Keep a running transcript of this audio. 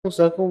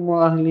أنفسكم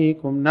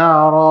وأهليكم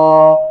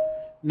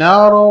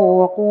نارا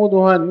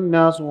وقودها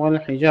الناس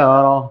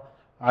والحجارة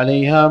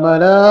عليها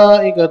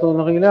ملائكة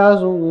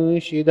غلاظ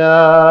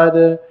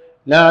شداد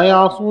لا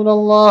يعصون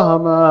الله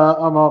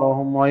ما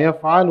أمرهم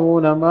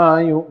ويفعلون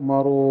ما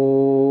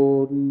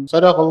يؤمرون.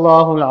 صدق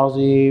الله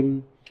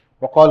العظيم.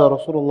 وقال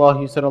رسول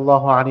الله صلى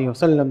الله عليه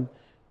وسلم: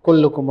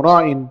 كلكم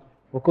راع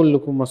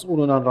وكلكم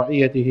مسؤول عن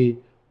رعيته،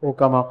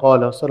 وكما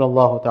قال صلى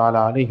الله تعالى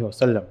عليه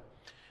وسلم.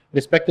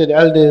 Respected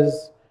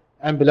elders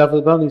and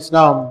beloved brothers in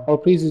Islam, all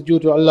praise is due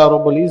to Allah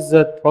Rabbul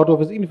Izzat. Out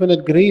of His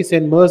infinite grace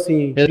and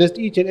mercy, He has blessed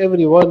each and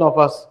every one of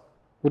us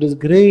with His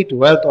great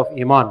wealth of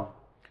Imaan.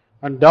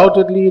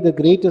 Undoubtedly, the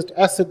greatest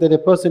asset that a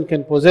person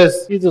can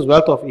possess is this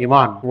wealth of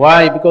Imaan.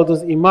 Why? Because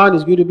this Imaan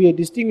is going to be a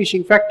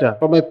distinguishing factor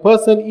from a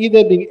person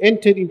either being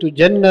entered into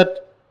Jannat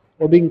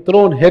or being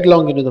thrown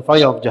headlong into the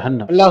fire of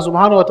Jahannam. Allah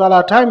subhanahu wa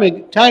ta'ala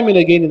time and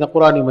again in the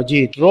Quran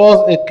Majid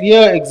draws a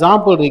clear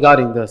example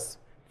regarding this.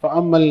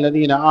 فَأَمَّا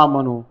الَّذِينَ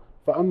آمَنُوا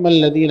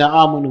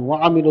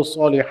وَعَمِلُوا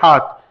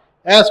الصَّالِحَاتِ.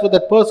 As for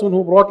that person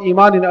who brought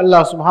Iman in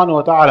Allah subhanahu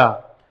wa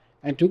ta'ala,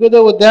 and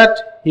together with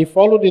that, he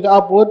followed it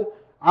up with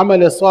amal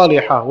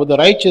salihah, with the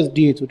righteous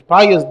deeds, with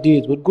pious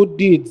deeds, with good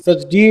deeds,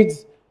 such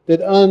deeds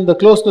that earn the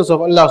closeness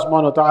of Allah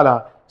subhanahu wa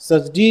ta'ala,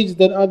 such deeds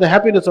that earn the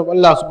happiness of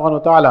Allah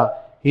subhanahu wa ta'ala.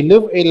 He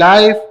lived a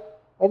life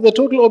of the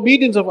total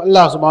obedience of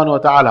Allah subhanahu wa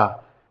ta'ala,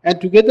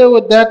 and together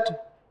with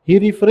that, he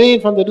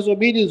refrained from the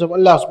disobedience of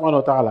Allah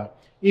subhanahu wa ta'ala.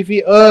 If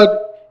he erred,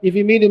 if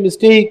he made a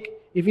mistake,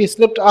 if he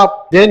slipped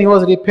up, then he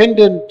was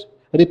repentant,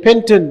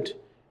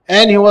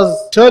 and he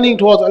was turning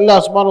towards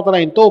Allah subhanahu wa ta'ala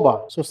in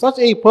tawbah. So such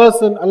a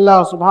person,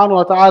 Allah subhanahu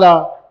wa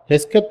ta'ala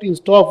has kept in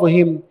store for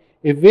him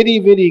a very,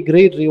 very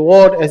great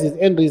reward as his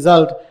end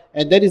result,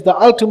 and that is the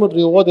ultimate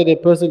reward that a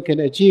person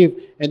can achieve,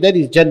 and that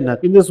is Jannah.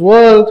 In this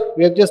world,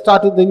 we have just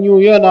started the new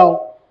year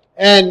now,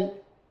 and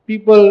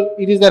people,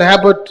 it is their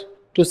habit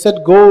to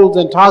set goals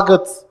and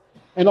targets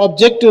and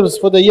objectives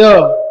for the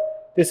year.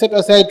 They set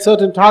aside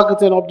certain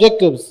targets and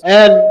objectives,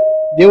 and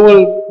they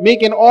will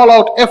make an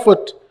all-out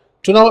effort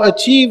to now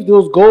achieve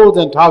those goals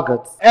and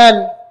targets.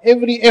 And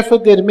every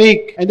effort they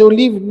make, and they will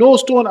leave no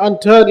stone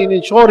unturned in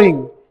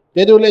ensuring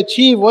that they will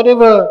achieve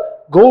whatever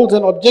goals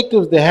and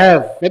objectives they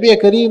have. Nabi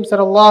Kareem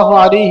sallallahu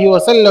alayhi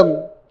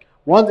wasallam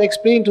once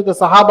explained to the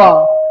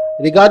Sahaba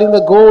regarding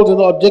the goals and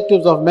the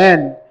objectives of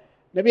man.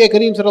 Nabi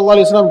Kareem sallallahu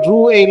alayhi wasallam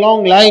drew a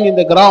long line in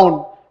the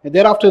ground, and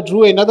thereafter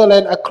drew another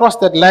line across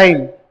that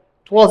line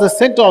towards the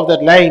center of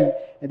that line.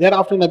 And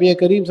thereafter Nabi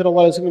Kareem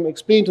sallallahu alayhi wasallam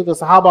explained to the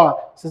Sahaba,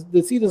 says,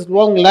 they see this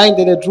long line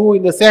that they drew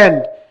in the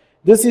sand.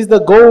 This is the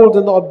goals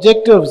and the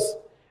objectives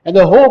and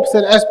the hopes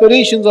and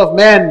aspirations of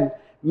man.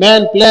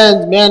 Man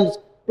plans, man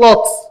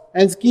plots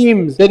and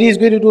schemes that he is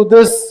going to do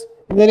this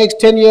in the next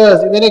 10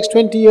 years, in the next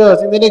 20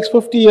 years, in the next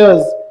 50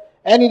 years.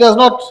 And he does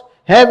not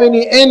have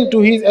any end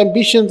to his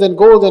ambitions and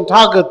goals and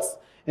targets.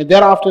 And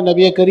thereafter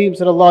Nabi Kareem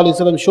sallallahu alayhi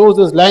wasallam shows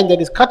this line that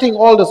is cutting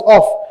all this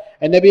off.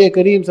 And Nabi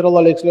Kareem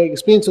sallallahu alayhi wasallam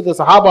explains to the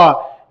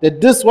Sahaba that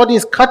this, what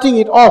is cutting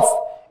it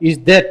off, is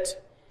that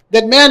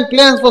man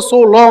plans for so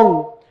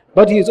long,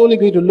 but he is only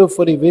going to live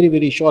for a very,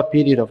 very short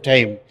period of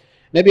time.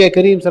 Nabi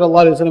Kareem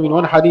sallallahu alayhi wasallam in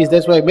one hadith,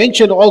 that's why I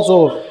mentioned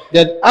also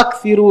that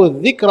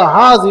أَكْثِرُوا ذِكْرَ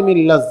هَازِمِ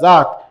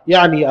اللَّذَّاتِ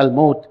يعني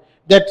al-maut,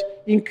 that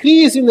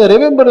increase in the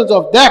remembrance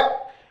of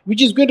that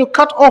which is going to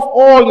cut off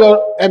all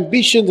your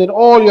ambitions and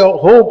all your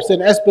hopes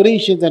and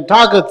aspirations and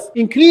targets.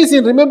 Increase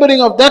in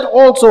remembering of that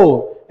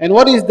also. And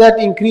what is that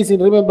increase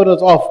in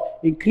remembrance of?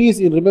 Increase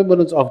in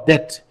remembrance of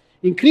death.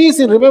 Increase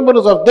in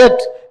remembrance of death,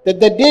 that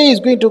the day is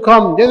going to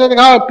come. Just like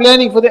how I'm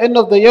planning for the end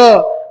of the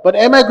year, but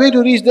am I going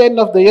to reach the end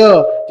of the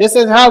year? Just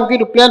as how I'm going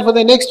to plan for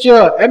the next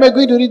year, am I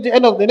going to reach the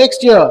end of the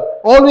next year?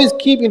 Always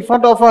keep in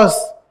front of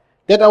us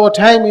that our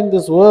time in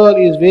this world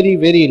is very,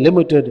 very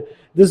limited.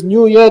 This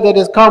new year that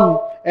has come,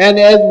 and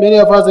as many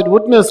of us had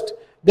witnessed,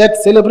 that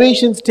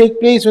celebrations take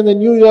place when the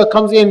new year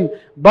comes in.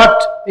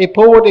 But a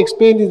poet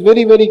explained this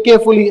very, very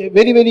carefully,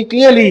 very, very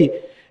clearly,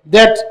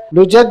 that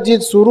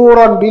نُجَدِّدْ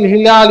سُرُورًا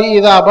بِالْهِلَالِ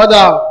إِذَا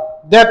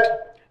بَدَى,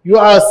 that you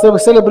are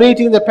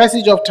celebrating the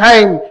passage of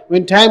time.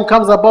 When time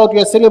comes about, you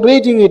are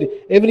celebrating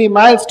it. Every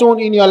milestone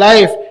in your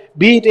life,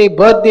 be it a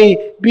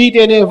birthday, be it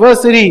an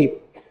anniversary,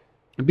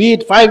 be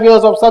it 5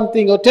 years of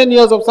something or 10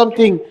 years of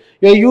something,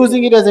 you are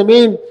using it as a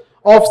means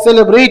of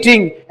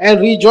celebrating and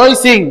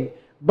rejoicing.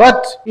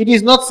 But it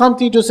is not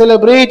something to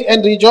celebrate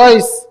and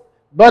rejoice.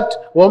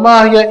 But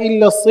وَمَا هِيَ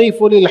إِلَّا الصَّيْفُ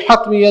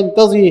لِلْحَطْمِ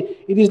يَنْتَظِي,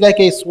 it is like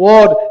a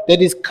sword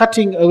that is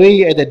cutting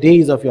away at the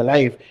days of your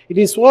life. It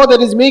is sword that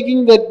is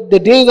making the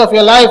days of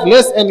your life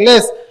less and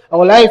less.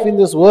 Our life in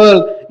this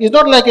world is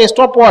not like a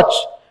stopwatch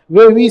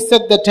where we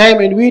set the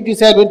time and we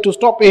decide when to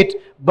stop it.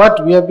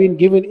 But we have been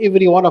given,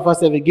 every one of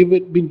us have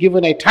been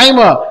given a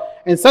timer.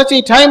 And such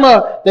a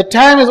timer, the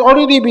time has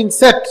already been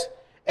set.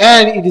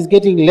 And it is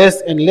getting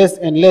less and less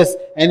and less,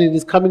 and it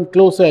is coming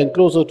closer and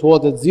closer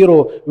towards the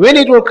zero. When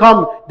it will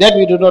come, that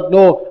we do not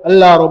know.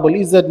 Allah Rabbul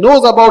Izzat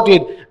knows about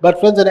it. But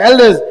friends and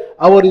elders,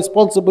 our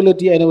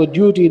responsibility and our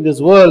duty in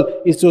this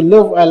world is to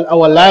live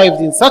our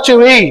lives in such a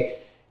way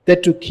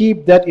that to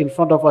keep that in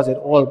front of us at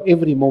all,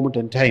 every moment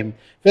and time.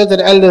 Friends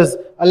and elders,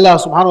 Allah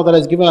subhanahu wa ta'ala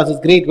has given us this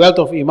great wealth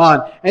of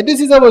Iman, and this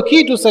is our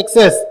key to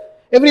success.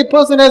 Every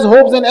person has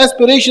hopes and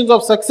aspirations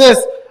of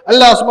success.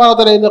 Allah subhanahu wa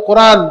ta'ala in the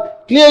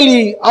Quran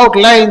clearly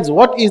outlines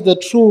what is the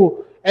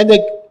true and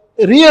the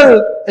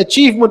real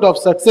achievement of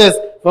success.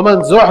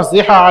 فَمَنْ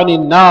زُحْزِحَ عَنِ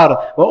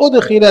النَّارِ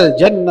وَأُدْخِلَ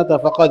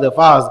الْجَنَّةَ فَقَدْ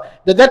فَازَ.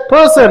 That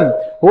person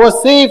who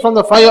was saved from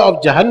the fire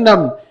of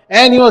Jahannam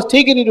and he was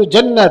taken into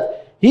Jannat,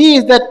 he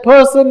is that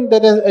person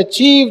that has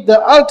achieved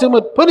the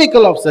ultimate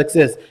pinnacle of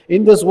success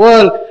in this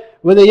world.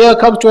 When the year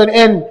comes to an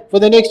end, for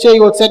the next year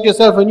you will set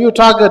yourself a new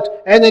target,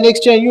 and the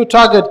next year a new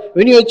target.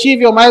 When you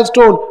achieve your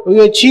milestone, or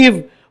you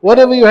achieve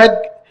whatever you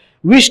had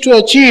wished to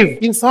achieve,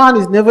 Insaan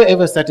is never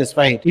ever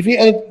satisfied. If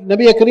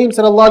Nabi Kareem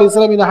sallallahu alaihi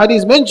wasallam in the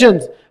hadith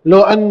mentions,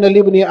 لو أن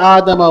لابن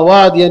آدم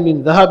واديا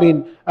من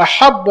ذهب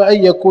أحب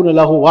أن يكون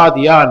له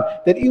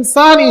واديان, that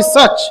Insaan is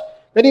such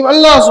that if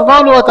Allah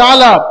subhanahu wa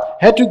ta'ala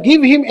had to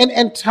give him an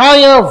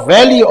entire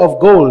valley of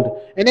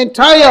gold, an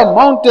entire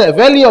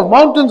valley of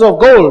mountains of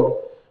gold,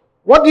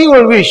 what he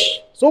will wish?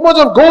 So much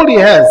of gold he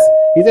has.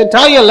 His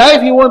entire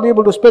life he won't be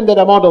able to spend that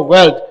amount of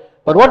wealth.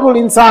 But what will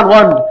Insaan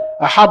want?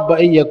 أَحَبَّ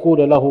أَن يَكُونَ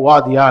لَهُ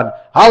وَادِيَانِ.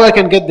 How I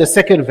can get the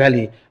second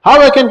valley. How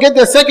I can get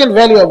the second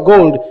valley of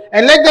gold.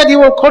 And like that he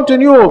will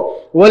continue.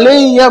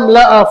 وَلَن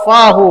يَمْلَأَ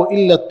فَاهُ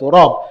إِلَّا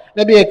التُّرَابِ.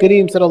 Nabi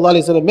Kareem sallallahu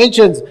alayhi wa sallam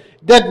mentions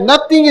that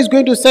nothing is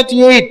going to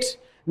satiate,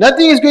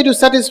 nothing is going to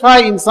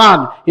satisfy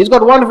Insaan. He's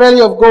got one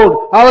valley of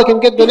gold. How I can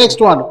get the next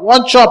one?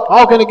 One shop.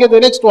 How can I get the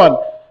next one?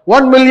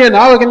 1 million,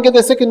 how I can get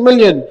the second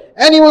million?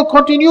 And he will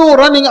continue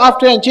running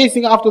after and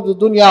chasing after the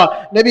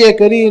dunya. Nabi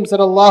Kareem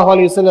sallallahu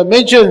alayhi wa sallam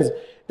mentions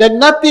that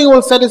nothing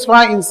will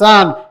satisfy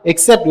Insaan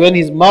except when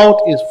his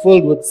mouth is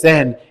filled with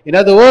sand. In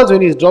other words,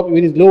 when he's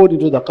lowered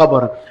into the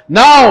qabr.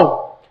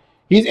 Now,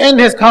 his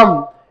end has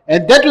come,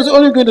 and that was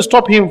only going to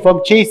stop him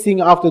from chasing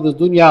after this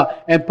dunya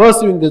and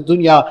pursuing this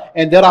dunya.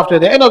 And thereafter,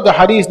 at the end of the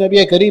hadith,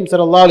 Nabi Kareem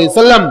sallallahu alayhi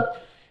wa sallam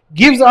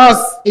gives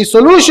us a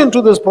solution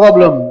to this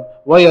problem.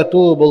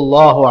 وَيَتُوبُ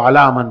اللَّهُ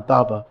عَلَى مَنْ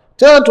تَابَ.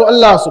 Turn to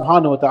Allah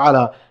subhanahu wa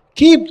ta'ala.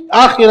 Keep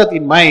akhirat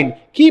in mind.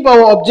 Keep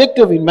our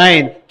objective in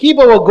mind. Keep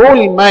our goal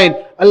in mind.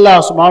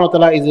 Allah subhanahu wa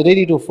ta'ala is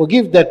ready to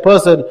forgive that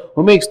person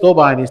who makes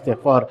tawbah and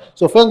istighfar.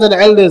 So friends and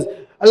elders,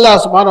 Allah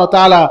subhanahu wa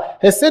ta'ala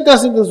has sent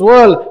us in this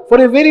world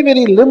for a very,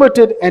 very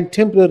limited and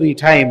temporary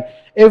time.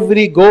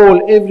 Every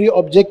goal, every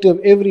objective,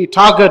 every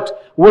target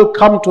will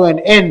come to an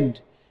end.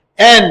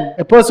 And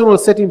a person will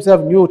set himself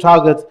new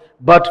targets.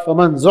 But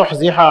فَمَنْ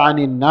زُحْزِحَ عَنِ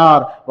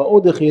النَّارِ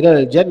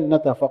وَأُدْخِلَ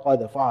الْجَنَّةَ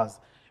فَقَدْ فَازَ.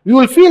 We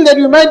will feel that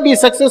we might be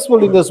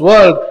successful in this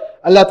world.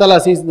 Allah Ta'ala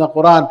says in the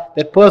Quran,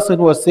 that person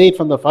who was saved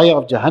from the fire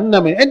of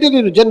Jahannam and entered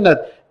into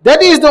Jannat,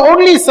 that is the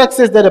only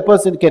success that a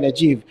person can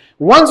achieve.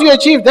 Once you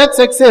achieve that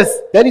success,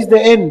 that is the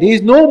end. There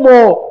is no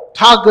more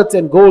targets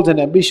and goals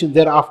and ambitions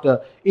thereafter.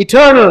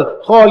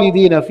 Eternal,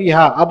 khalidina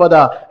fiha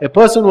abada. A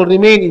person will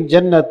remain in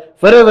Jannat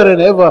forever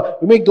and ever.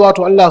 We make dua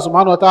to Allah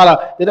subhanahu wa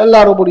ta'ala that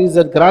Allah Rabbul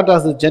Izzat grant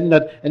us the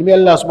Jannat, and may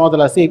Allah subhanahu wa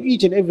ta'ala save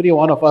each and every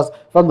one of us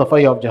from the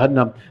fire of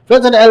Jahannam.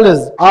 Friends and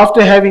elders,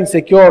 after having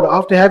secured,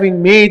 after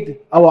having made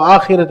our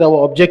akhirat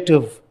our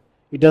objective,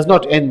 it does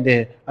not end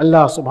there.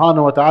 Allah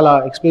subhanahu wa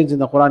ta'ala explains in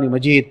the Quran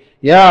Majid,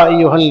 Ya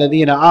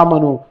ayyuhalladhina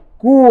amanu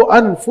ku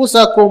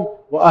anfusakum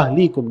wa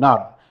ahlikum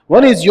nar.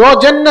 One is your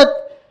Jannat,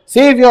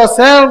 save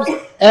yourselves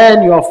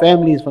and your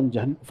families from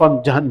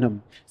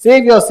Jahannam.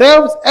 Save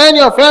yourselves and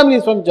your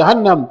families from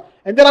Jahannam.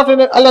 And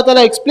thereafter Allah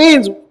Ta'ala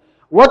explains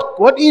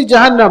what is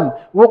Jahannam.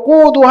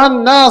 وَقُودُهَا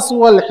النَّاسُ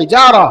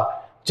وَالْحِجَارَةِ.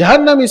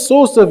 Jahannam is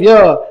so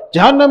severe,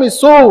 Jahannam is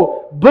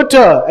so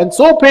bitter and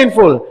so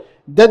painful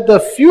that the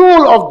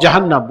fuel of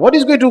Jahannam, what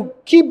is going to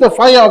keep the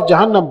fire of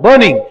Jahannam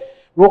burning?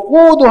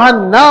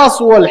 وَقُودُهَا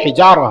النَّاسُ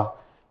وَالْحِجَارَةِ.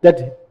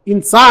 That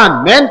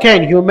Insaan,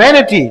 mankind,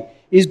 humanity,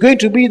 is going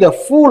to be the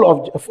fuel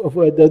of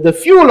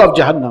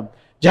Jahannam.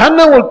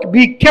 Jahannam will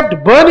be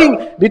kept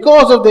burning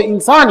because of the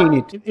Insaan in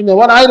it. In the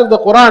one ayat of the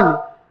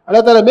Quran,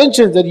 Allah Ta'ala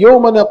mentions that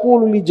يَوْمَ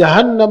نَقُولُ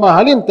لِجَهَنَّمَ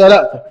هَلِ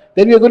امْتَلَأْتَ.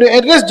 That we are going to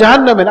address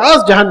Jahannam and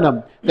ask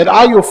Jahannam that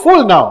are you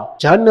full now?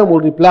 Jahannam will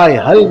reply,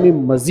 هَلْ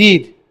مِن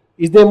مَزِيدٍ.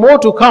 Is there more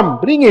to come?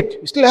 Bring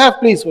it. We still have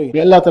place for you. May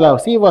Allah Ta'ala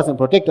save us and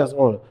protect us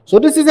all. So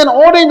this is an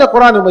order in the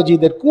Quran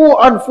Majid that ku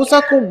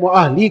anfusakum wa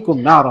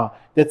ahlikum nara,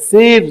 that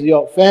saves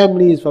your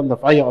families from the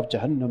fire of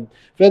Jahannam.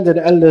 Friends and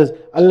elders,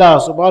 Allah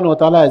subhanahu wa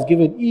ta'ala has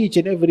given each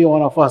and every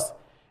one of us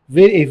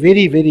a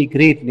very, very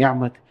great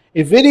ni'mat,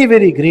 a very,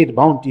 very great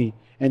bounty.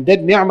 And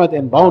that ni'mat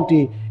and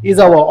bounty is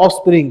our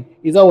offspring,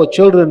 is our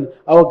children,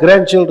 our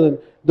grandchildren,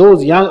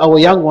 our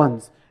young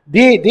ones.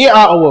 They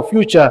are our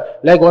future.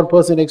 Like one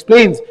person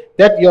explains,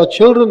 that your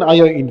children are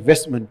your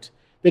investment.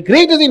 The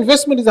greatest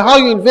investment is how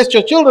you invest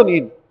your children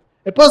in.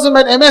 A person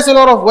might amass a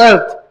lot of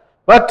wealth,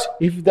 but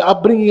if the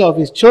upbringing of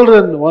his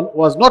children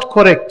was not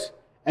correct,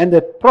 and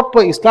the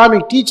proper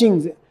Islamic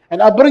teachings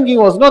and upbringing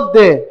was not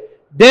there,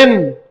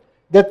 then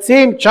that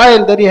same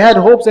child that he had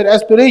hopes and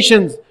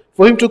aspirations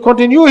for him to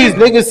continue his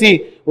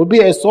legacy will be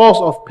a source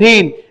of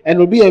pain and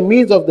will be a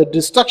means of the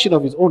destruction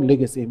of his own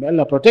legacy. May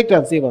Allah protect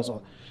and save us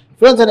all.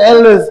 Friends and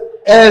elders,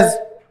 as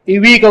a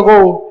week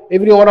ago,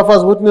 every one of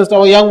us witnessed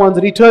our young ones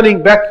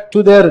returning back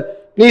to their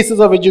places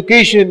of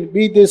education,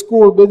 be it their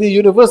school, be it the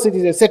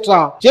universities,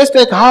 etc. Just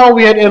like how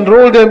we had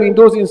enrolled them in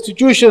those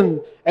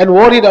institutions and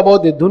worried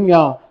about the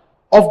dunya,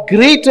 of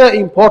greater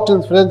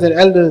importance, friends and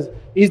elders,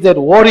 is that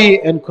worry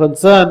and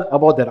concern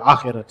about their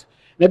akhirat.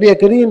 Nabi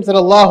Kareem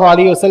sallallahu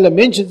alayhi wa sallam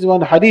mentions in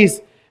one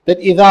hadith that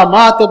إِذَا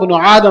مَاتَ ابْنُ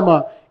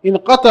آدَمَ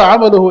إِنْقَطَعَ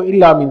عَمَلُهُ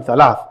إِلَّا مِنْ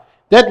ثَلَاثٍ.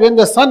 That when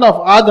the son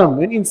of Adam,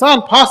 when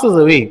Insaan passes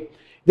away,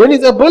 then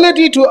his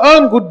ability to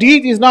earn good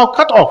deeds is now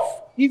cut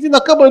off. He's in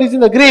the cupboard, he's in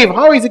the grave.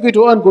 How is he going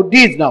to earn good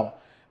deeds now?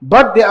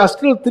 But there are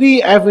still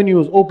 3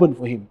 avenues open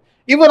for him.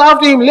 Even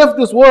after he left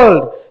this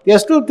world, there are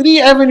still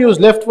 3 avenues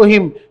left for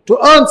him to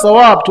earn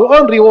sawab, to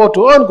earn reward,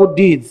 to earn good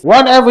deeds.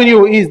 One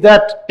avenue is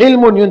that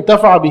ilmun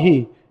yuntafa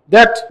bihi.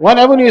 That one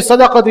avenue is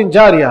sadaqatin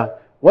jariyah.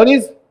 One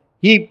is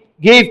he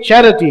gave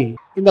charity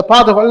in the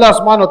path of Allah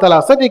subhanahu wa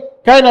ta'ala. Such a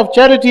kind of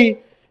charity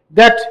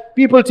that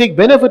people take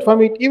benefit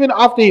from it even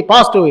after he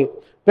passed away.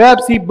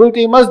 Perhaps he built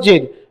a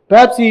masjid.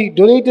 Perhaps he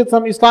donated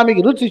some Islamic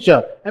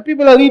literature and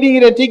people are reading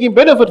it and taking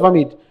benefit from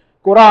it.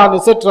 Quran,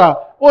 etc.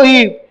 Or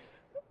he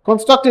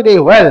constructed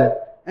a well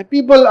and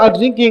people are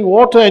drinking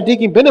water and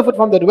taking benefit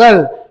from that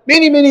well.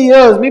 Many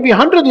years, maybe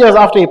 100 years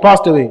after he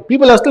passed away,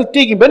 people are still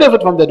taking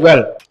benefit from that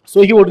well.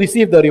 So he will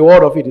receive the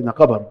reward of it in the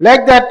qabr.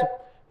 Like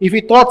that, if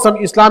he taught some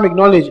Islamic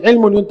knowledge,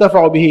 ilmun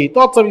yuntafa'u bihi, he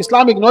taught some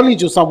Islamic knowledge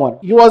to someone.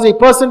 He was a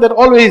person that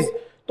always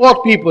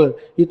taught people.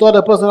 He taught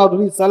a person how to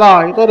read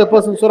salah. He taught a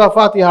person surah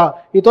Fatiha.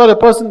 He taught a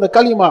person the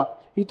kalima.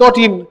 He taught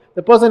him,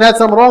 the person had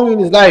some wrong in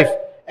his life.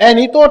 And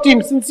he taught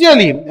him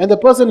sincerely. And the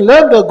person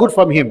learned the good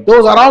from him.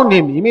 Those around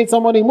him. He made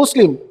someone a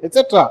Muslim,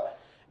 etc.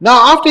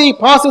 Now after he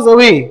passes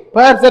away,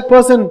 perhaps that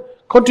person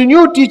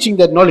continued teaching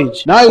that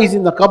knowledge. Now he's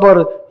in the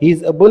qabr.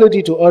 His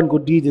ability to earn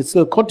good deeds is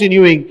still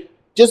continuing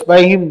just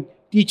by him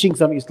teaching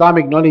some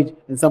Islamic knowledge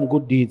and some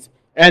good deeds.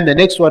 And the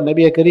next one,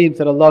 Nabi Kareem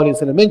sallallahu alayhi wa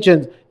sallam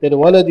mentions that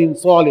waladin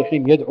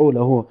salihin yad'u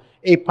lahu,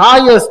 a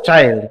pious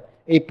child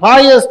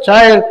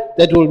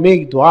that will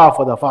make dua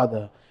for the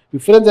father. We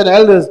friends and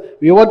elders,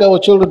 we want our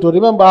children to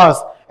remember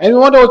us, and we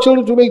want our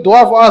children to make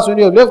dua for us when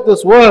we have left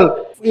this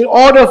world. In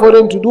order for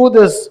them to do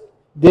this,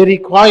 they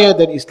require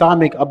that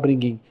Islamic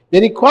upbringing.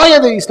 They require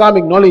the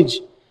Islamic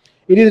knowledge.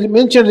 It is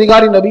mentioned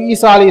regarding Nabi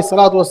Isa alayhi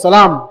salatu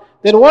wasalam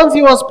that once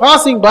he was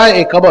passing by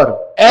a qabr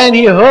and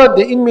he heard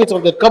the inmates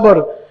of that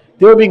qabr,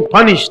 they were being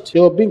punished. They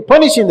were being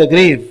punished in the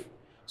grave.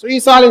 So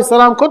Isa alayhi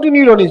salam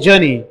continued on his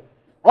journey.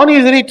 On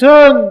his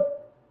return,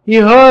 he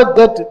heard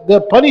that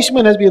the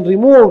punishment has been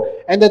removed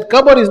and that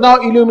qabr is now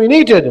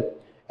illuminated.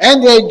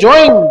 And they are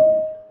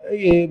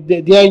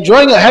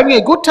enjoying having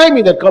a good time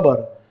in that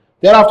qabr.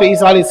 Thereafter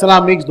Isa alayhi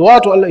salam makes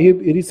dua to Allah. He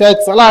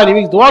recites salah and he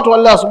makes dua to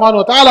Allah subhanahu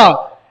wa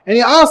ta'ala. And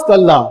he asked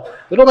Allah,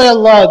 that, oh my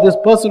Allah, this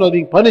person was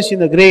being punished in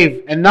the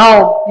grave. And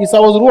now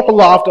Isa was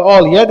Ruhullah after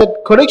all. He had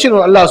that connection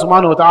with Allah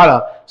subhanahu wa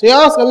ta'ala. So he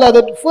asked Allah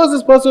that first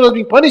this person was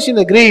being punished in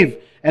the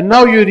grave. And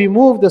now you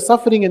remove the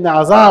suffering and the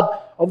azab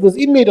of this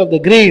inmate of the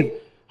grave.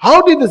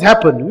 How did this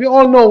happen? We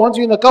all know once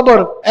you're in the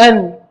qabr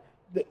and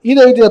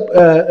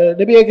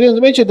Nabi Akram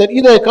mentioned that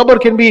either a qabr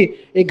can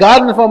be a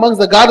garden from amongst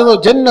the gardens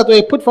of Jannah or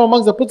a pit from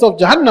amongst the pits of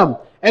Jahannam.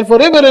 And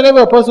forever and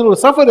ever a person will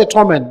suffer the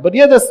torment. But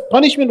here this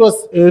punishment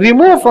was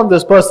removed from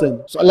this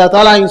person. So Allah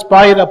Ta'ala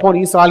inspired upon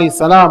Isa alayhi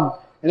salam.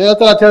 And Allah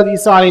Ta'ala tells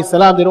Isa alayhi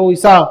salam that, oh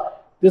Isa,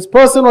 this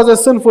person was a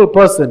sinful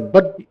person.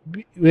 But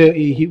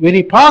when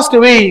he passed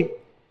away,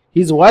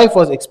 his wife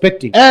was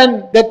expecting.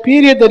 And that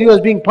period that he was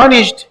being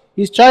punished,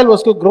 his child was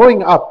still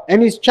growing up.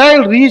 And his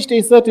child reached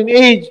a certain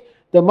age.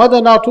 The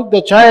mother now took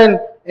the child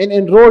and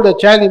enrolled the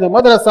child in the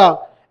madrasa.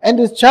 And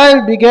this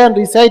child began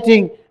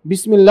reciting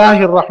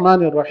Bismillahir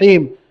Rahmanir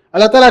Rahim.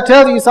 Allah Ta'ala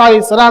tells Isa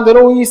alayhi salam that,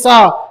 oh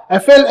Isa, I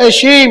felt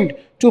ashamed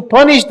to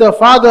punish the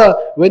father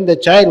when the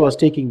child was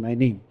taking my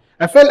name.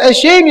 I felt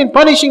ashamed in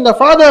punishing the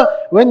father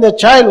when the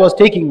child was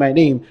taking my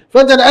name.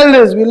 Friends and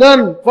elders, we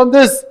learn from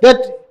this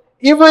that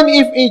even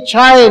if a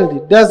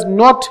child does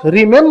not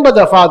remember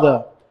the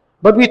father,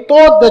 but we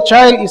taught the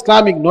child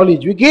Islamic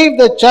knowledge, we gave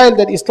the child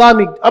that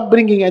Islamic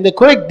upbringing and the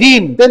correct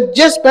deen, then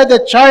just by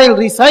the child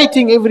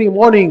reciting every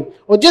morning,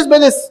 or just by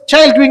the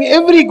child doing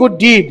every good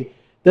deed,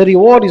 the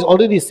reward is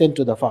already sent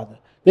to the father.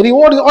 The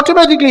reward is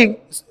automatically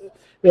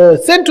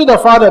sent to the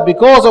father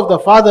because of the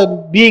father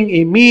being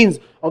a means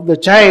of the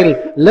child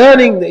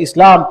learning the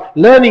Islam,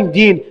 learning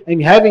deen,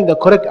 and having the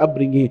correct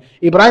upbringing.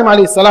 Ibrahim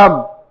alayhi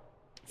salam,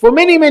 for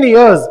many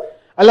years,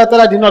 Allah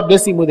Ta'ala did not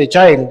bless him with a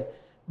child.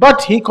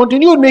 But he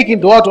continued making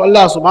dua to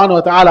Allah subhanahu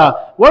wa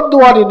ta'ala. What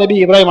dua did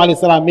Nabi Ibrahim alayhi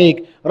salam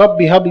make?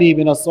 Rabbi habli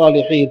min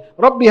as-salihin.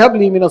 Rabbi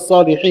habli min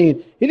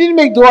as-salihin. He didn't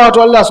make dua to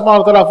Allah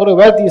subhanahu wa ta'ala for a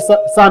wealthy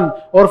son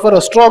or for a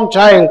strong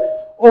child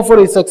or for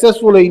a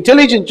successful or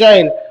intelligent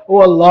child.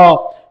 Oh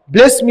Allah,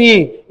 bless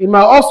me in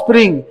my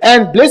offspring,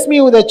 and bless me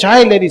with a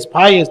child that is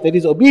pious, that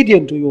is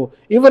obedient to you.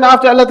 Even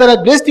after Allah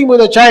Ta'ala blessed him with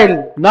a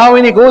child, now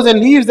when he goes and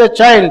leaves that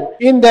child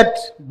in that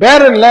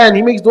barren land,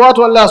 he makes dua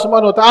to Allah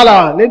subhanahu wa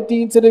ta'ala.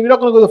 Lengthy incident, we're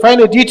not going to go to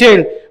find a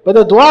detail, but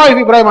the dua of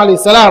Ibrahim alayhi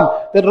salam,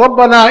 that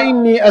رَبَّنَا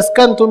إِنِّي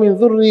أَسْكَنْتُ مِنْ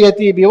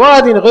ذُرِّيَّتِي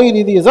بِوَادٍ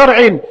غَيْرِ ذِي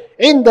زَرْعٍ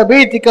in the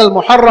Baytik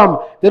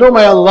al-Muharram, that, oh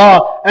my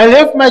Allah, I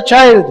left my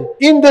child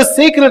in the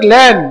sacred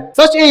land,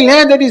 such a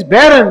land that is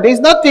barren, there is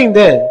nothing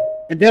there.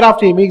 And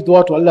thereafter he makes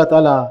dua to Allah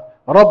Ta'ala,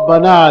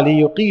 رَبَّنَا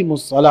لِيُقِيمُوا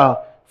الصَّلَاةِ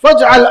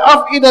فَاجْعَلْ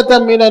أَفْئِدَةً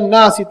مِنَ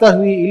النَّاسِ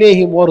تَهْوِي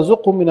إِلَيْهِمْ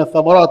وَارْزُقْهُمْ مِنَ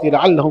الثَّمَرَاتِ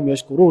لَعَلَّهُمْ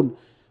يَشْكُرُونَ.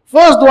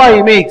 First dua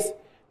he makes,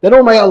 that,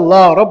 oh my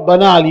Allah,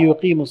 رَبَّنَا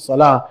لِيُقِيمُوا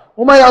الصَّلَاةِ,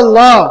 oh my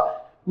Allah,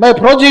 my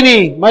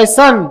progeny, my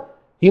son,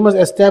 he must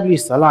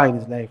establish salah in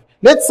his life.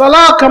 Let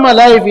salah come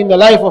alive in the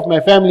life of my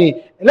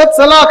family. Let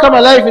salah come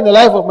alive in the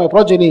life of my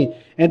progeny.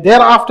 And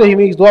thereafter he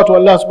makes dua to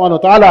Allah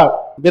subhanahu wa ta'ala,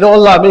 that, oh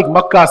Allah, make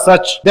Makkah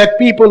such that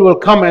people will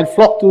come and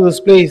flock to this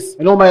place.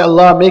 And oh my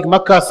Allah, make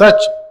Makkah such,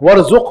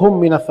 وَارْزُقْهُمْ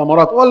مِنَ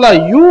الثَّمَرَاتِ, oh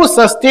Allah, you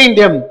sustain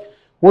them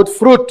with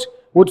fruit,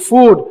 with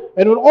food,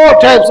 and with all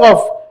types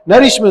of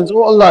nourishments.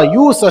 Oh Allah,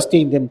 you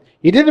sustain them.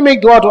 He didn't make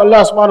dua to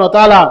Allah subhanahu wa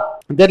ta'ala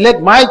that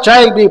let my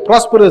child be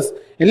prosperous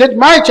and let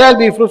my child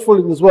be fruitful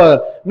in this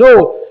world.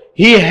 No,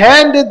 he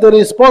handed the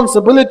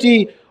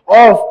responsibility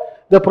of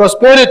the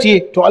prosperity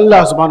to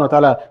Allah subhanahu wa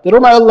ta'ala. That, oh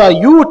my Allah,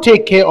 you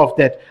take care of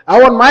that.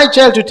 I want my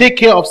child to take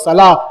care of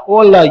salah. Oh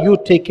Allah, you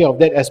take care of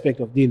that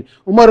aspect of deen.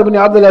 Umar ibn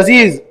Abdul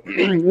Aziz,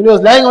 when he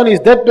was lying on his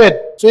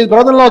deathbed, so his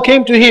brother-in-law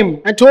came to him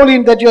and told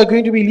him that you are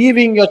going to be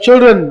leaving your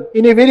children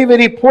in a very,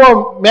 very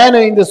poor manner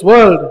in this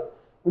world.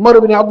 Umar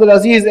ibn Abdul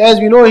Aziz, as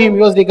we know him,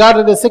 he was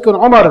regarded as second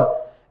Umar.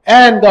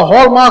 And the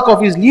hallmark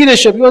of his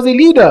leadership, he was a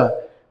leader,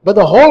 but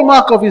the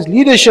hallmark of his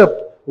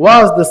leadership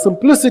was the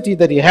simplicity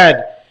that he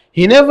had.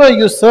 He never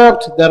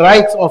usurped the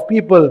rights of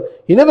people.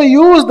 He never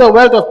used the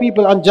wealth of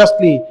people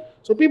unjustly.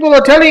 So people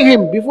were telling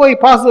him before he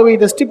passed away,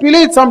 to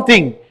stipulate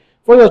something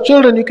for your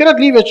children. You cannot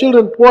leave your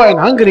children poor and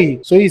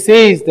hungry. So he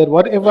says that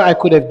whatever I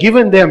could have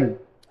given them,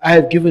 I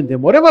have given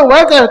them. Whatever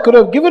wealth I could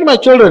have given my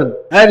children,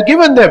 I have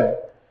given them.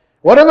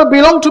 Whatever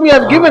belonged to me, I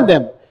have given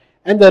them.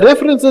 And the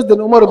references that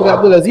Umar ibn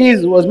Abdul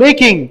Aziz was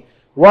making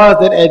was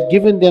that I had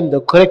given them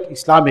the correct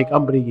Islamic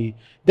upbringing.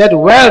 That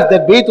wealth,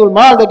 that Baytul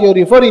Mal that you're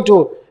referring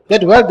to,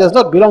 that wealth does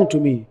not belong to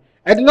me.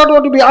 I do not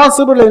want to be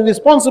answerable and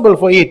responsible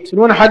for it. In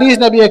one hadith,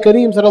 Nabi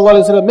Kareem sallallahu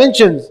alaihi wasallam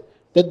mentions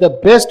that the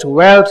best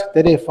wealth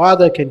that a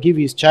father can give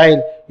his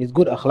child is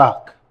good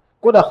akhlaq.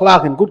 Good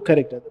akhlaq and good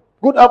character.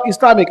 Good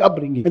Islamic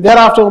upbringing. And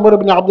thereafter Umar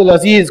ibn Abdul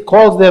Aziz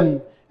calls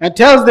them and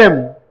tells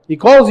them, he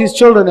calls his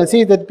children and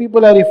says that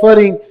people are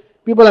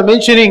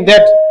mentioning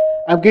that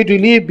I'm going to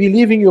be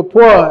leaving you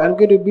poor, I'm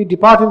going to be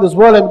departing this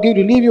world, I'm going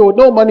to leave you with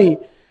no money.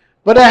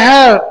 But I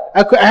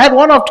had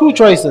one of two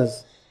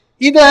choices.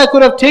 Either I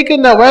could have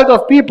taken the wealth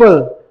of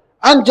people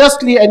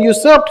unjustly and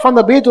usurped from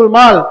the Baytul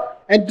Mal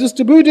and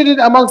distributed it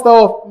amongst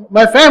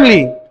my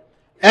family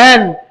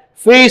and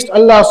faced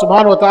Allah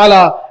subhanahu wa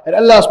ta'ala, and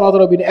Allah subhanahu wa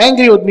ta'ala been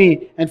angry with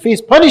me and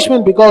faced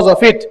punishment because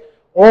of it.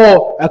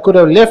 Or I could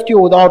have left you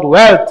without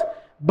wealth,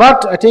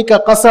 but I take a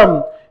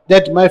qasam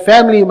that my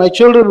family, my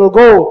children will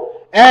go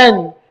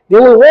and they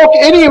will walk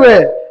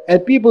anywhere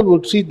and people will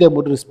treat them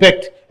with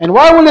respect. And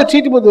why will they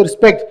treat them with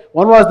respect?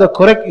 One was the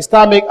correct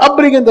Islamic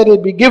upbringing that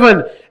would be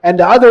given, and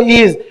the other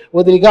is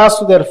with regards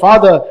to their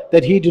father,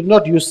 that he did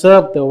not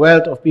usurp the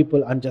wealth of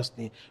people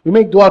unjustly. We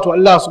make dua to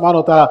Allah subhanahu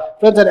wa ta'ala.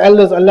 Friends and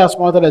elders, Allah subhanahu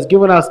wa ta'ala has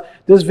given us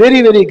this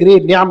very, very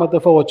great ni'mat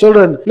of our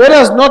children. Let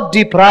us not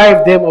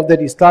deprive them of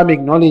that Islamic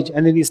knowledge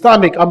and an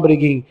Islamic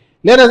upbringing.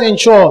 Let us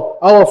ensure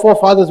our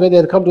forefathers, when they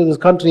had come to this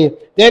country,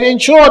 they had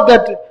ensured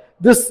that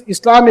this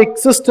Islamic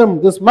system,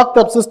 this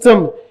maktab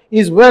system,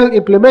 is well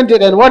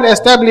implemented and well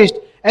established.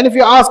 And if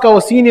you ask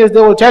our seniors,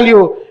 they will tell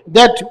you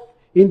that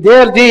in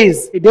their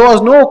days, there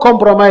was no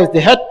compromise. They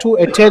had to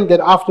attend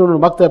that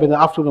afternoon maktab and the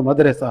afternoon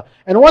madrasa.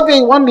 And what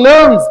one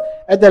learns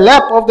at the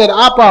lap of that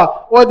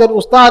apa or that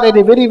ustad at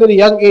a very, very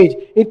young age,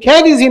 it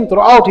carries him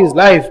throughout his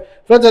life.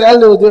 Friends and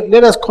elders,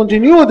 let us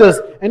continue this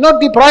and not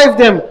deprive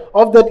them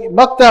of that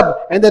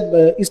maktab and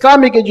that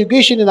Islamic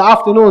education in the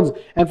afternoons.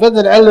 And friends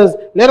and elders,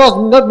 let us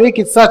not make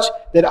it such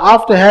that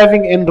after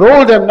having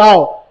enrolled them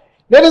now,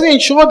 let us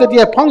ensure that they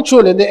are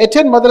punctual and they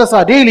attend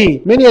madrasa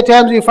daily. Many a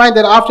times we find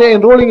that after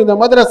enrolling in the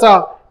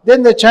madrasa,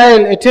 then the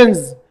child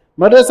attends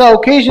madrasa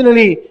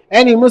occasionally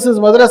and he misses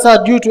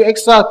madrasa due to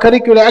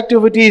extracurricular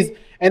activities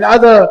and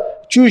other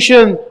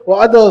tuition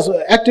or other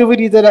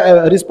activities that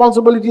are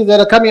responsibilities that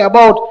are coming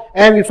about,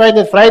 and we find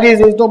that Fridays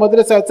there is no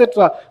madrasa,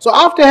 etc. So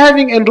after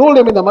having enrolled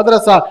them in the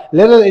madrasa,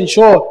 let us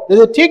ensure that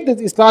they take this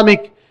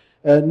Islamic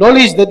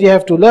knowledge that they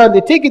have to learn,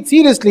 they take it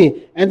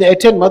seriously and they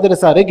attend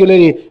madrasa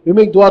regularly. We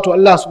make dua to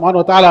Allah subhanahu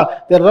wa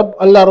ta'ala that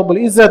Allah Rabbul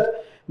Izzat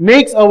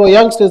makes our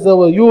youngsters,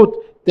 our youth,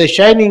 the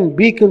shining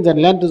beacons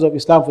and lanterns of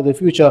Islam for the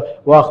future.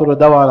 Wa akhiru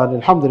da'wana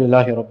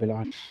alhamdulillahi rabbil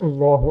alamin.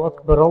 Allahu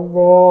Akbar,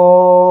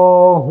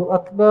 Allahu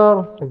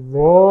Akbar,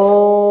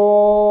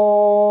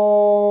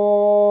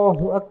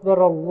 Allahu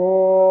Akbar,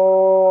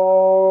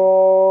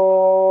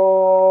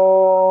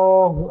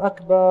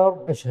 أكبر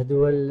أشهد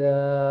أن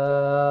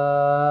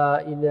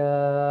لا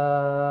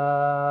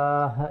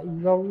إله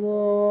إلا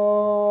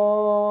الله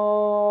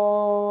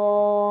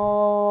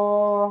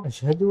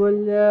أشهد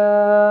أن لا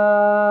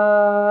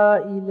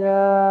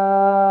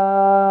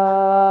إله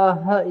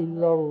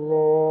إلا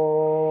الله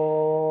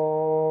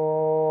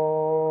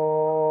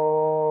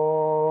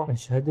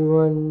أشهد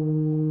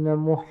أن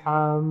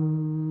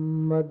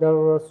محمدا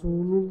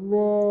رسول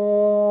الله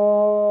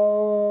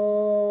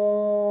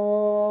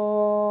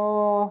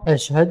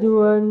أشهد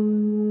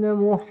أن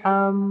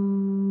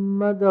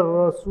محمدا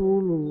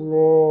رسول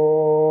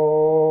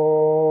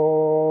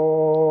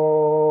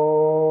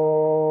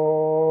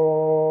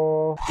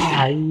الله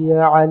حي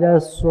على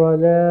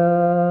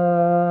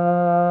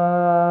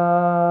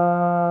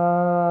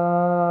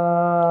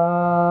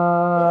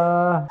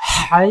الصلاة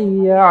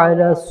حي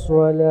على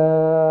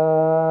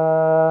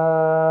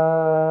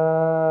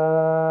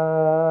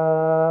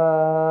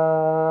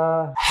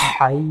الصلاة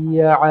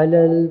حي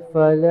على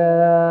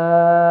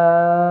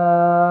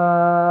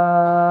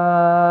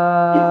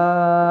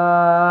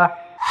الفلاح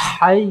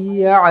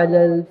حي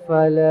على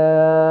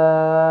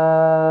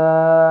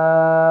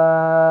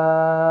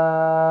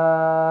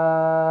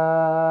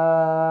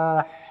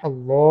الفلاح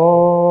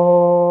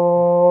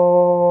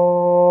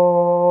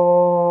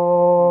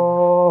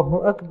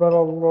الله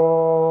أكبر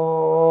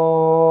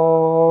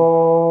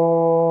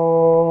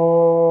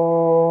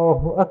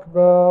الله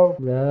أكبر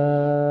لا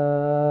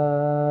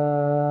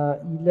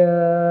إله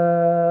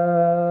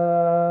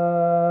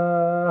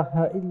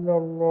إلا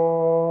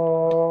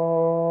الله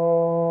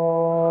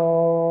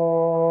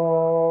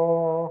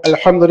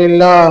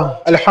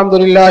الحمد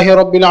لله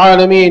رب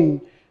العالمين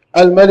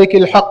الملك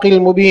الحق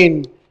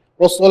المبين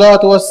والصلاة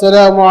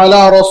والسلام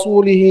على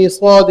رسوله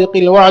صادق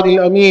الوعد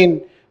الأمين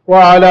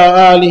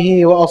وعلى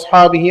آله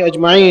وأصحابه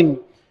أجمعين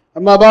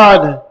أما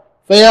بعد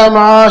فيا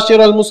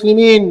معاشر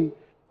المسلمين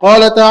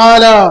قال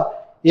تعالى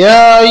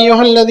يا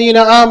أيها الذين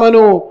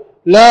آمنوا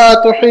لا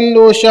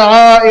تحلوا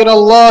شعائر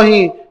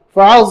الله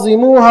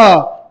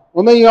فعظموها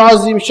ومن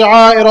يعظم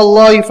شعائر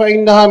الله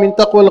فإنها من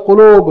تقوى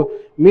القلوب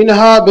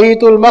منها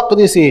بيت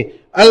المقدس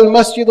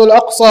المسجد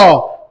الأقصى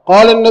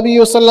قال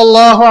النبي صلى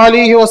الله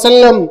عليه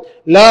وسلم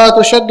لا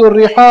تشد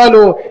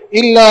الرحال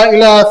إلا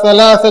إلى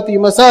 3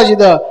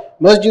 مساجد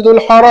مسجد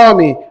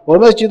الحرام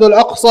ومسجد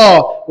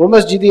الأقصى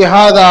ومسجد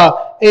هذا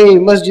أي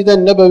مسجد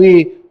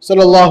النبوي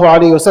صلى الله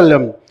عليه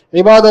وسلم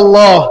عباد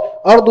الله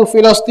أرض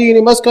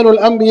فلسطين مسكن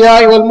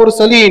الأنبياء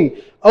والمرسلين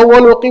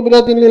أول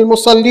قبلة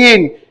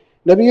للمصلين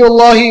نبي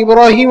الله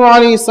إبراهيم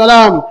عليه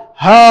السلام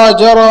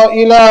هاجر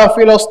إلى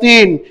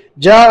فلسطين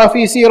جاء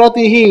في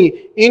سيرته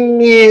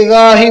إني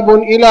ذاهب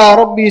إلى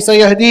ربي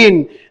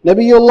سيهدين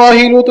نبي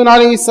الله لوط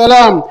عليه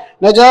السلام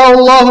نجاه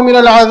الله من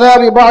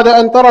العذاب بعد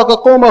أن ترك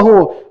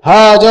قومه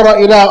هاجر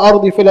إلى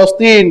أرض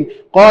فلسطين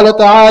قال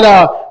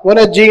تعالى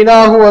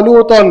ونجيناه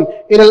ولوطا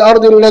إلى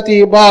الأرض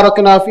التي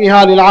باركنا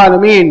فيها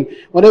للعالمين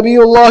ونبي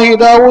الله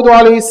داود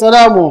عليه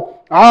السلام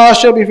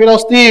عاش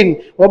بفلسطين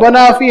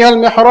وبنى فيها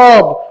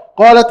المحراب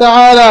قال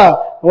تعالى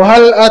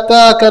وهل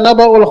أتاك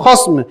نبأ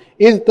الخصم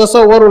إذ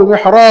تصوروا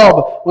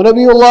المحراب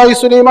ونبي الله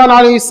سليمان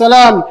عليه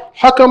السلام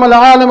حكم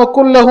العالم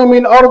كله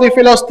من أرض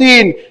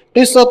فلسطين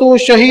قصته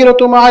الشهيرة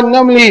مع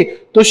النمل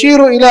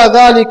تشير إلى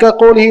ذلك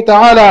قوله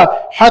تعالى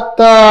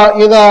حتى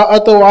إذا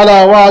أتوا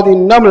على واد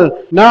النمل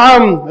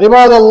نعم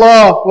عباد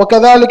الله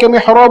وكذلك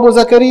محراب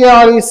زكريا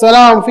عليه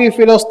السلام في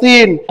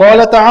فلسطين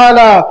قال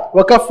تعالى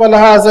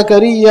وكفلها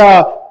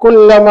زكريا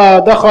كلما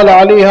دخل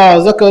عليها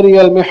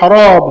زكريا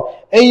المحراب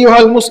أيها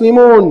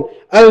المسلمون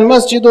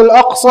المسجد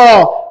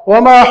الأقصى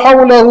وما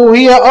حوله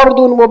هي أرض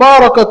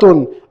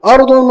مباركة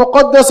أرض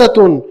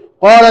مقدسة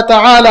قال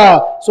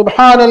تعالى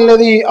سبحان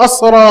الذي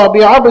أسرى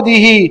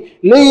بعبده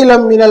ليلا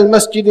من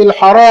المسجد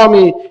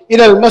الحرام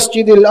إلى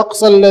المسجد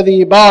الأقصى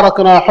الذي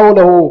باركنا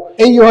حوله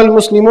أيها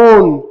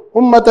المسلمون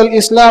أمة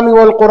الإسلام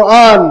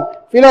والقرآن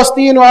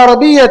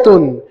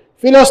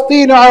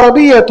فلسطين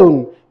عربية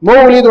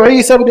مولد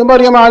عيسى بن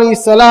مريم عليه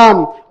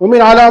السلام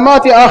ومن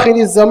علامات آخر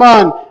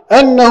الزمان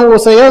أنه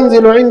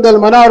سينزل عند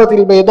المنارة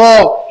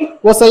البيضاء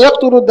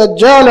وسيقتل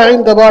الدجال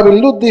عند باب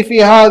اللد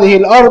في هذه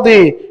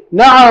الأرض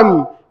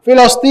نعم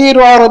فلسطين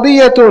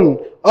عربية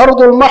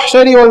أرض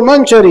المحشر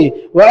والمنشر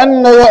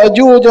وأن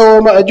يأجوج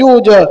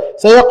ومأجوج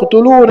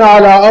سيقتلون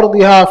على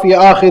أرضها في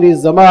آخر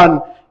الزمان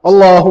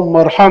اللهم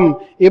ارحم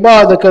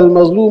عبادك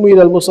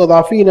المظلومين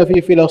المستضعفين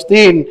في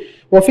فلسطين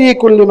وفي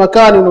كل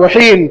مكان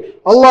وحين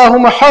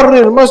اللهم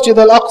حرر مسجد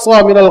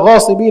الأقصى من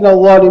الغاصبين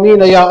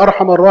الظالمين يا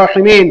أرحم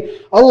الراحمين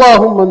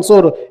اللهم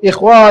انصر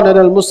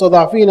إخواننا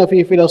المستضعفين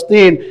في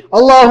فلسطين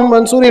اللهم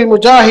انصر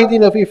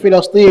المجاهدين في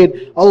فلسطين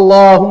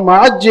اللهم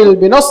عجل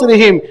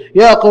بنصرهم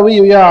يا قوي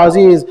يا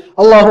عزيز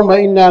اللهم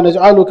إنا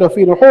نجعلك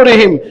في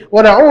نحورهم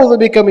ونعوذ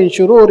بك من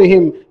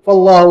شرورهم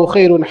فالله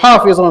خير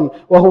حافظا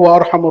وهو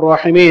أرحم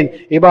الراحمين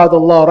عباد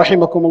الله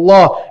رحمكم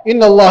الله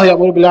إن الله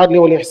يأمر بالعدل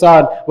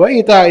والإحسان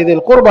وإيتاء ذي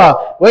القربى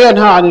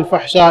وينهى عن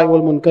الفحشاء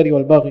والمنكر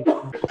والبغي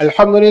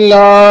الحمد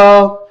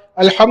لله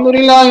الحمد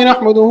لله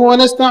نحمده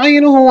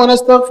ونستعينه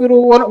ونستغفره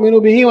ونؤمن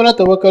به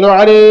ونتوكل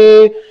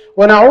عليه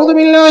ونعوذ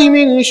بالله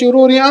من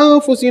شرور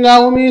أنفسنا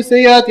ومن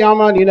سيئات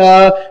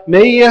أعمالنا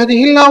من يهده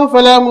الله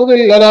فلا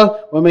مضل له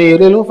ومن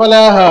يضلل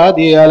فلا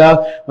هادي له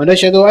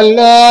ونشهد أن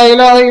لا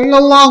إله إلا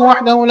الله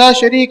وحده لا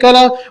شريك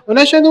له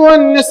ونشهد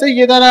أن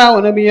سيدنا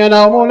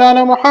ونبينا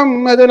ومولانا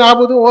محمدا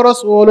عبده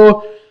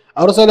ورسوله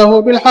أرسله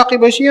بالحق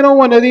بشيرا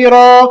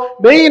ونذيرا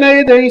بين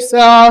يدي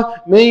الساعة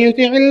من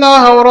يطع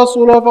الله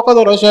ورسوله فقد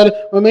رشد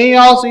ومن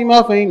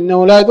يعصما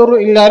فإنه لا يضر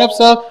إلا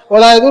نفسه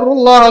ولا يضر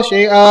الله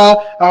شيئا.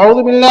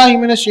 أعوذ بالله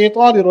من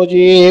الشيطان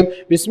الرجيم.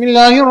 بسم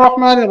الله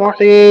الرحمن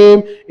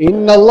الرحيم.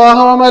 إن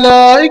الله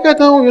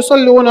وملائكته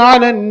يصلون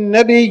على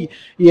النبي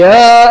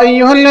يا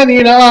أيها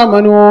الذين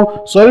آمنوا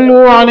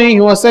صلوا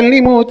عليه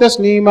وسلموا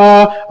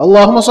تسليما.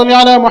 اللهم صل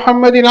على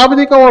محمد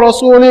عبدك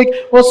ورسولك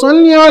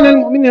وصل على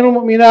المؤمنين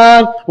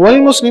والمؤمنات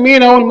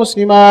والمسلمين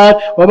والمسلمات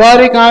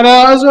وبارك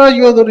على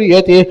أزواجه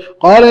وذريته.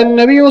 قال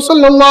النبي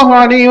صلى الله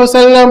عليه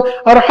وسلم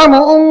أرحم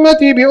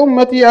أمتي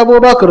بأمتي أبو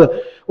بكر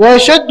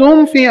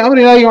وأشدهم في أمر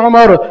الله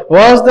عمر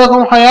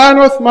وأصدقهم حياء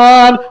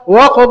عثمان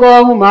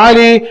وقضاهم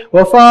علي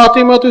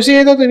وفاطمة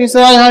سيدة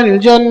نساء أهل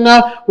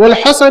الجنة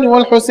والحسن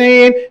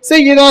والحسين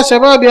سيدا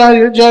شباب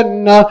أهل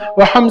الجنة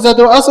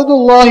وحمزة أسد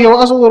الله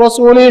وأسد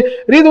رسوله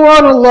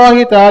رضوان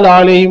الله تعالى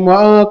عليهم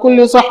وعن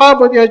كل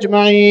صحابة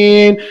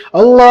أجمعين.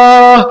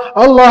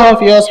 الله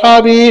في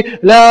أصحابي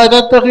لا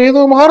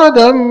تتخذوا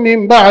غردا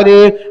من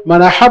بعدي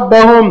من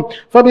أحبهم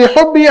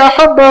فبحبي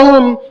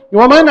أحبهم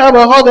ومن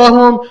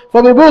أبغضهم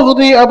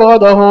فببغضي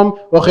أبغضهم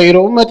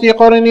وخير أمتي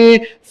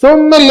قرني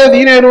ثم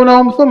الذين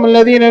يلونهم ثم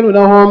الذين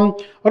يلونهم.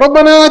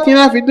 ربنا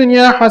آتنا في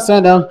الدنيا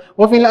حسنة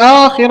وفي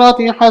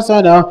الآخرة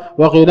حسنة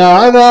وقنا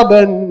عذاب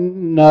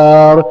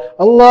النار.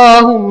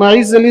 اللهم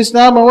أعز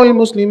الإسلام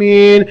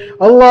والمسلمين.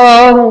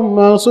 اللهم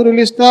انصر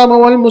الإسلام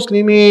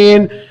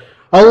والمسلمين.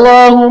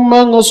 اللهم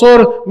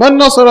انصر من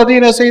نصر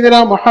دين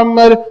سيدنا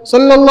محمد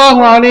صلى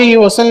الله عليه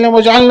وسلم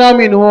واجعلنا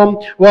منهم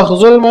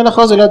واخذل من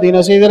خذل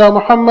دين سيدنا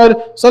محمد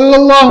صلى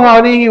الله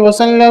عليه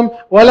وسلم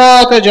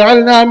ولا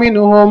تجعلنا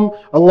منهم.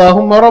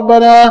 اللهم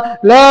ربنا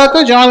لا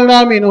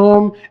تجعلنا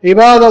منهم.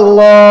 عباد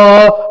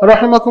الله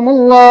رحمكم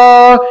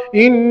الله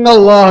إن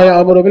الله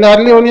يأمر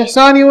بالعدل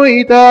والإحسان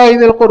وإيتاء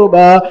ذي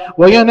القربى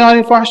وينهى عن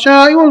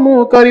الفحشاء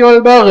والمنكر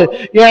والبغي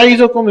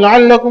يعظكم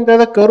لعلكم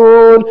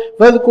تذكرون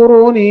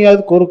فاذكروني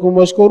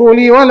أذكركم واشكروا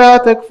لي ولا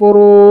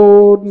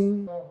تكفرون.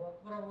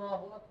 الله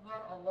أكبر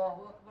الله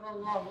أكبر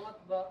الله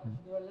أكبر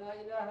أشهد أن لا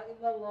إله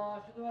إلا الله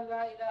أشهد أن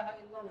لا إله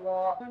إلا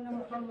الله أشهد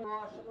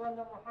أن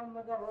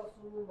محمدا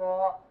رسول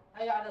الله.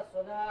 حي على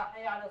الصلاة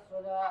حي على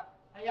الصلاة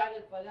حي على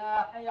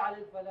الفلاح حي على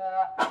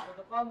الفلاح قد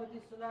قامت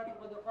الصلاة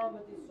قد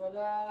قامت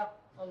الصلاة.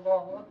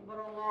 الله أكبر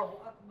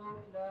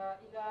لا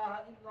إله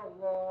إلا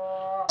الله.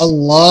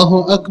 الله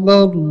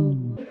أكبر.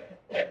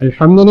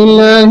 الحمد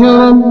لله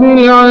رب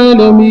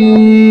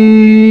العالمين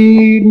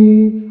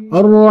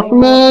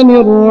الرحمن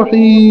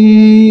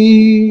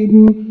الرحيم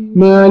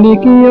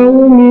مالك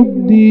يوم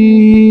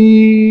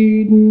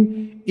الدين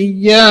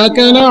إياك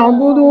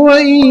نعبد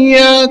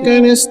وإياك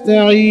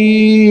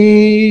نستعين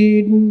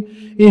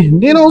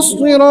اهدنا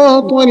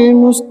الصراط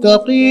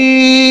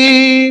المستقيم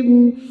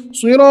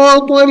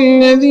صراط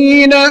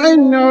الذين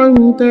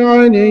أنعمت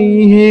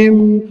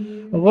عليهم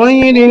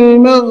غير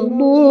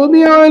المغضوب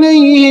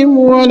عليهم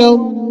ولا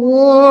الضالين.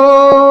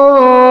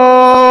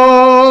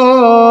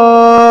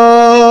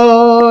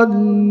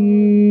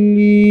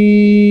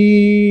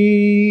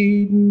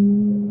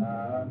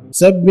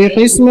 سبح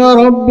اسم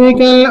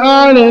ربك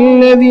الأعلى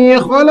الذي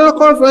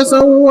خلق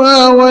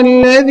فسوى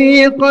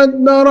والذي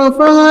قدر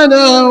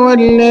فهدى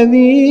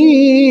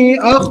والذي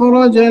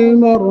أخرج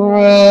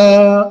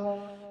المرعى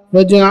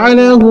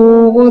فجعله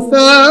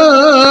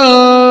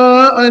غثاء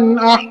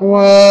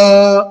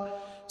أحوى.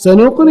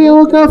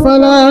 سنقرئك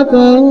فلا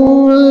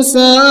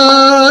تنسى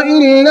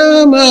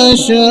إلا ما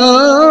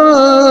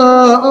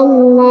شاء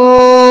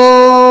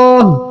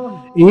الله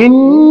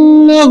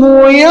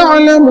إنه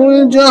يعلم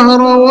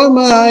الجهر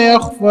وما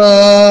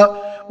يخفى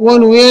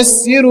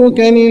ونيسرك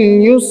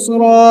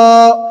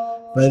لليسرى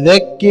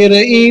فذكر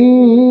إن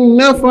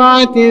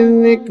نفعت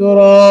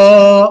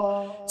الذكرى.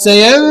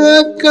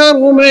 سيذكر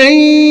من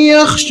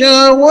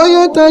يخشى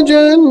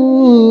ويتجنبها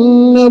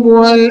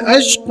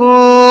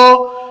الأشقى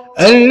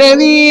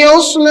الذي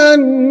يصلى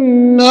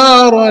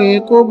النار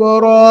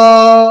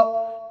الكبرى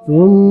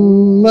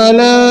ثم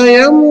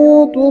لا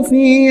يموت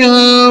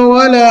فيها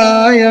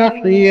ولا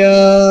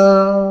يحيا.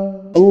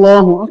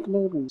 الله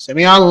أكبر.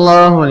 سمع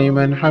الله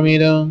لمن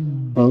حمده.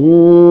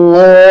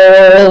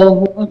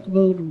 الله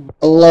أكبر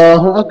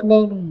الله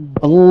أكبر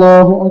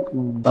الله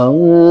أكبر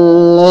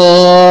الله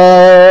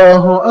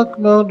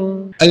أكبر.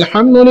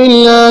 الحمد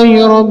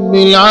لله رب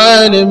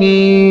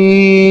العالمين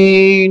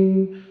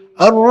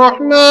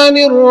الرحمن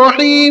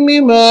الرحيم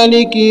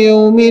مالك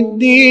يوم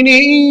الدين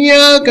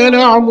إياك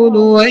نعبد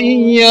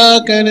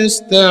وإياك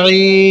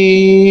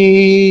نستعين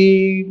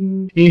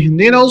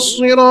اهدنا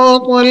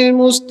الصراط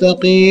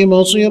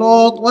المستقيم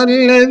صراط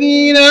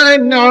الذين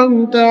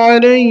أنعمت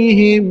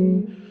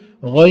عليهم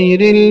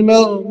غير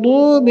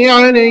المغضوب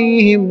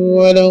عليهم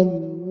ولا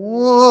الضالين.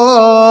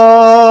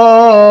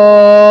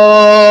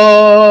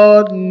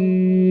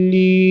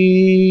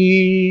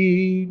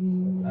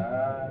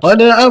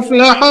 قد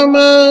أفلح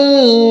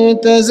من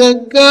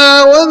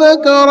تزكى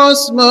وذكر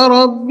اسم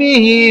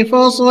ربه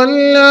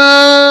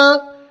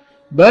فصلى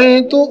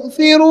بل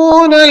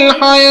تؤثرون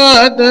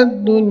الحياة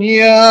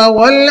الدنيا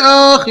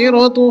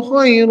والآخرة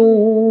خير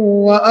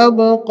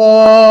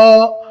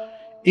وأبقى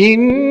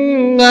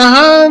إن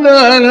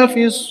هذا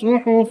لفي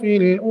الصحف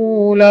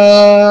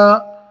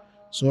الأولى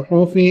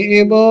صحف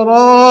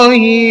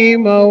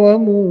إبراهيم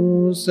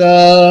وموسى.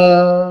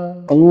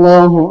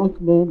 الله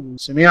أكبر.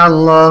 سمع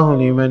الله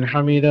لمن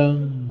حمده.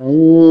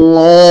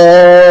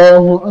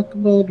 الله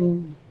أكبر.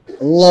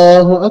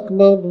 الله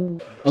أكبر.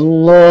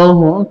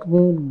 الله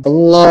أكبر.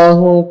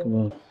 الله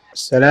أكبر.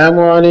 السلام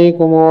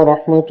عليكم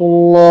ورحمة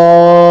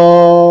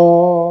الله.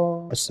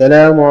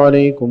 السلام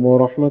عليكم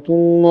ورحمة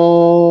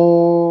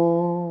الله.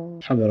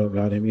 الحمد لله رب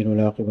العالمين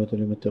والعاقبة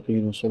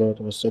للمتقين والصلاة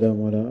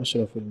والسلام على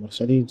أشرف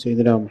المرسلين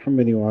سيدنا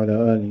محمد وعلى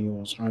آله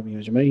وأصحابه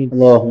أجمعين.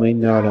 اللهم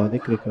إنا على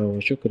ذكرك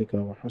وشكرك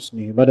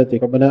وحسن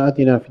عبادتك. ربنا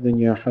آتنا في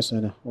الدنيا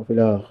حسنة وفي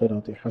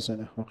الآخرة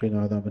حسنة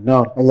وقنا عذاب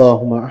النار.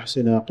 اللهم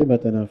أحسن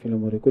عاقبتنا في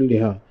الأمور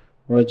كلها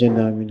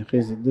وأجرنا من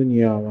خزي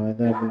الدنيا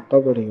وعذاب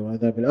القبر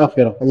وعذاب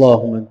الآخرة.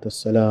 اللهم أنت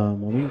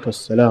السلام ومنك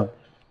السلام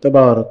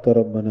تبارك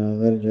ربنا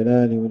ذا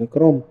الجلال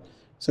والإكرام.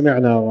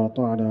 سمعنا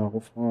وأطعنا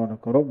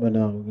غفرانك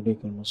ربنا وإليك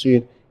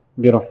المصير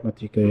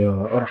برحمتك يا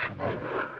أرحم الراحمين.